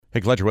Hey,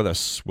 glad you're with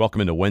us.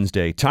 Welcome into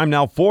Wednesday. Time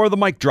now for the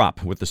Mic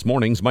Drop with this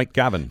morning's Mike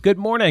Gavin. Good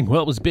morning.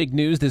 Well, it was big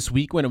news this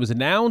week when it was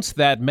announced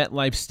that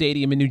MetLife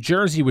Stadium in New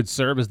Jersey would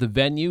serve as the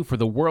venue for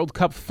the World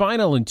Cup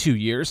final in 2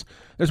 years.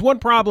 There's one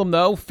problem,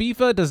 though.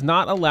 FIFA does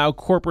not allow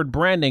corporate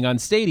branding on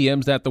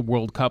stadiums that the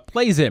World Cup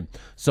plays in.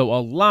 So a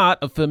lot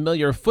of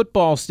familiar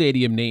football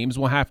stadium names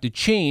will have to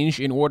change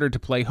in order to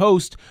play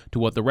host to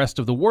what the rest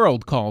of the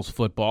world calls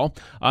football.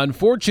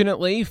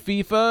 Unfortunately,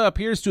 FIFA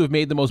appears to have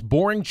made the most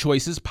boring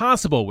choices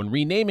possible when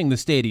renaming the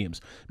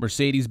stadiums.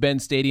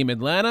 Mercedes-Benz Stadium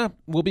Atlanta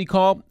will be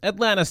called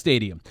Atlanta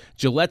Stadium.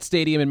 Gillette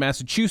Stadium in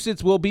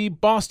Massachusetts will be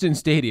Boston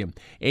Stadium.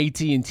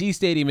 AT&T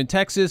Stadium in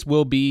Texas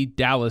will be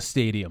Dallas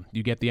Stadium.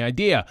 You get the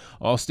idea.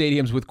 All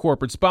stadiums with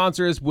corporate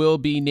sponsors will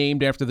be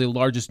named after the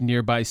largest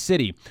nearby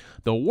city.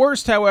 The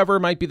worst, however,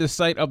 might be the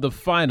site of the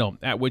final,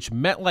 at which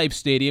MetLife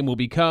Stadium will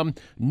become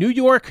New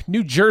York,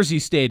 New Jersey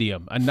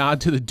Stadium, a nod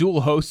to the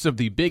dual hosts of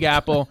the Big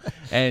Apple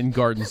and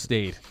Garden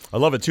State. I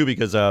love it, too,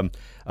 because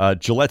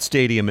Gillette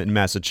Stadium in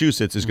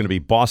Massachusetts is going to be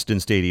Boston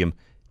Stadium,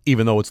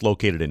 even though it's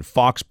located in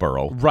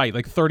Foxborough. Right,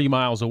 like 30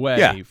 miles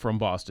away from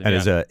Boston. And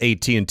as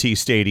AT&T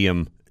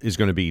Stadium is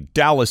going to be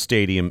Dallas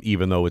Stadium,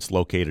 even though it's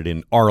located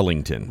in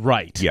Arlington.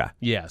 Right.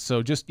 Yeah.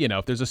 So just,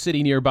 if there's a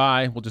city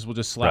nearby, we'll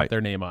just slap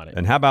their name on it.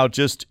 And how about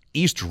just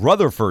East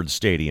Rutherford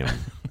Stadium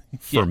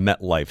for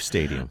MetLife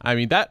Stadium? I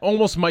mean, that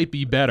almost might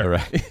be better.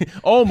 Right.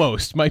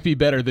 Almost might be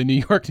better than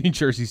New York, New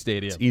Jersey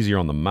Stadium. It's easier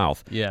on the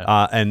mouth.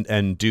 Yeah.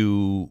 And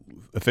do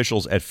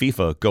officials at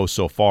FIFA go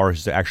so far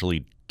as to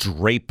actually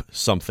drape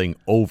something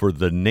over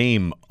the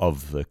name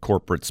of the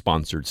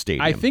corporate-sponsored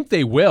stadium? I think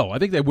they will. I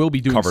think they will be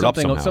doing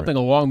something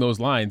along those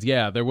lines.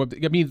 Yeah, there will.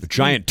 The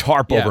giant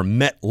tarp over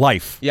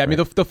MetLife. Yeah, I mean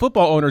the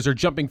football owners are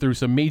jumping through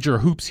some major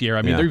hoops here.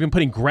 I mean they're even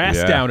putting grass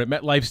down at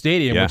MetLife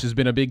Stadium, which has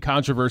been a big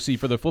controversy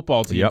for the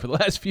football team for the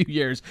last few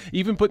years.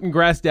 Even putting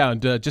grass down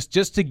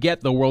just to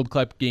get the World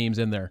Cup games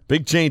in there.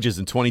 Big changes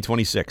in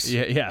 2026.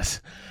 Yes.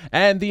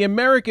 And the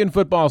American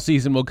football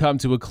season will come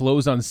to a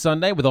close on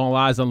Sunday with all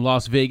eyes on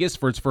Las Vegas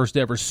for its first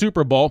ever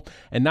Super Bowl.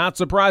 And not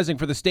surprising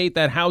for the state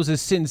that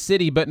houses Sin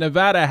City, but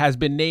Nevada has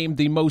been named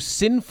the most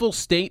sinful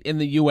state in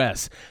the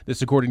U.S.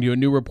 This according to a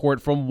new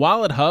report from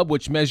Wallet Hub,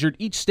 which measured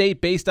each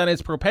state based on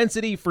its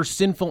propensity for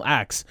sinful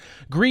acts.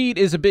 Greed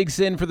is a big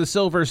sin for the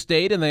Silver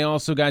State, and they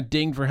also got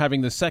dinged for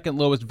having the second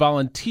lowest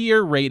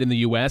volunteer rate in the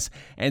U.S.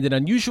 and an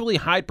unusually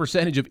high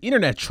percentage of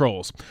internet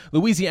trolls.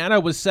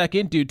 Louisiana was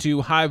second due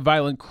to high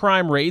violent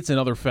crime rates and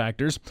other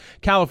factors.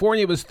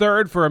 California was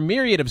third for a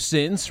myriad of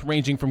sins,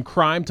 ranging from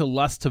crime to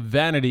lust to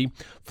vanity.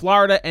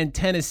 Florida and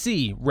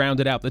Tennessee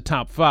rounded out the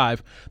top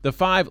five. The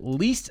five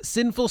least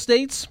sinful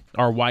states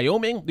are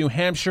Wyoming, New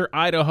Hampshire,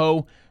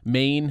 Idaho,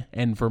 Maine,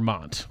 and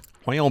Vermont.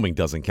 Wyoming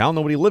doesn't count.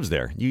 Nobody lives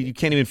there. You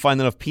can't even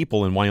find enough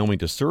people in Wyoming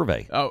to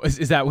survey. Oh,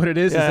 is that what it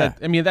is? Yeah.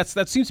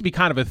 That seems to be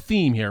kind of a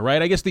theme here,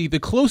 right? I guess the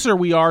closer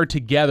we are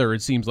together,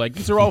 it seems like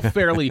these are all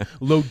fairly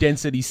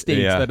low-density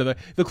states. Yeah. That are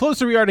the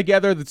closer we are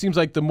together, it seems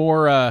like the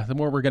more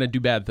we're going to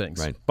do bad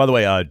things. Right. By the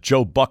way,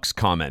 Joe Buck's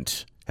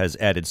comment has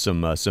added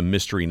some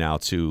mystery now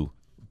to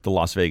the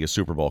Las Vegas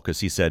Super Bowl, because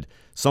he said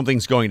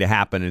something's going to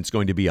happen and it's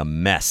going to be a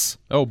mess.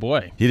 Oh,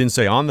 boy. He didn't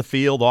say on the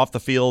field, off the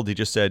field. He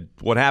just said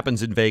what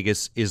happens in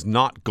Vegas is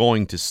not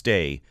going to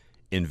stay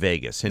in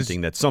Vegas,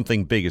 hinting that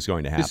something big is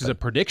going to happen. This is a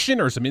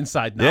prediction or some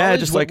inside knowledge? Yeah,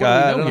 just what do we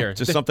know here?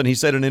 Just something he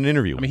said in an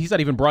interview. I mean, he's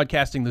not even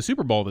broadcasting the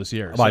Super Bowl this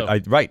year.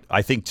 Right.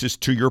 I think just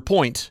to your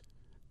point,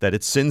 that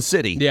it's Sin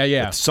City.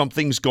 Yeah. That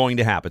something's going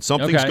to happen.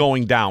 Something's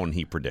going down,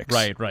 he predicts.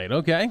 Right.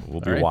 Okay.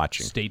 We'll be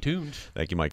watching. Stay tuned. Thank you, Mike.